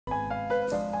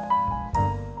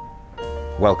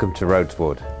Welcome to Rhodes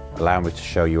Wood. Allow me to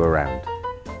show you around.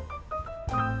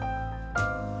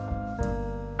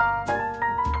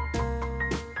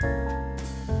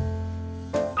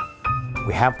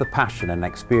 We have the passion and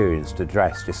experience to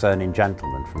dress discerning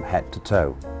gentlemen from head to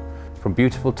toe. From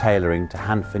beautiful tailoring to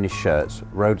hand-finished shirts,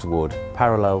 Rhodes Wood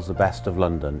parallels the best of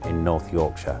London in North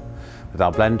Yorkshire, with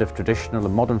our blend of traditional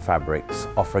and modern fabrics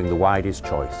offering the widest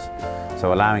choice,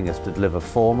 so allowing us to deliver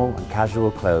formal and casual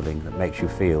clothing that makes you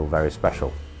feel very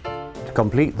special. To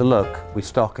complete the look, we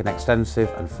stock an extensive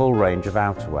and full range of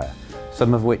outerwear,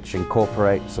 some of which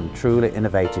incorporate some truly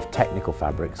innovative technical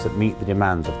fabrics that meet the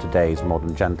demands of today's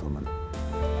modern gentleman.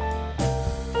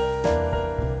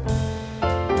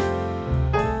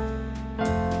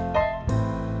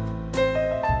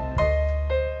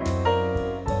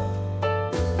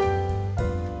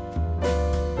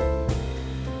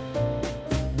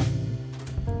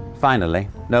 Finally,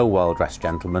 no well-dressed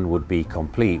gentleman would be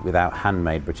complete without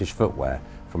handmade British footwear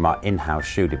from our in-house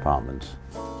shoe department.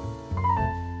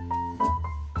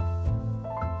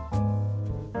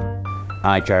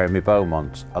 I, Jeremy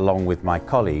Beaumont, along with my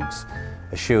colleagues,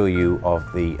 assure you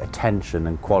of the attention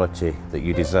and quality that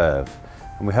you deserve,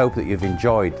 and we hope that you've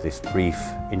enjoyed this brief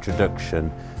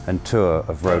introduction and tour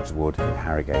of Rhodes Wood in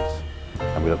Harrogate,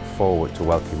 and we look forward to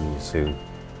welcoming you soon.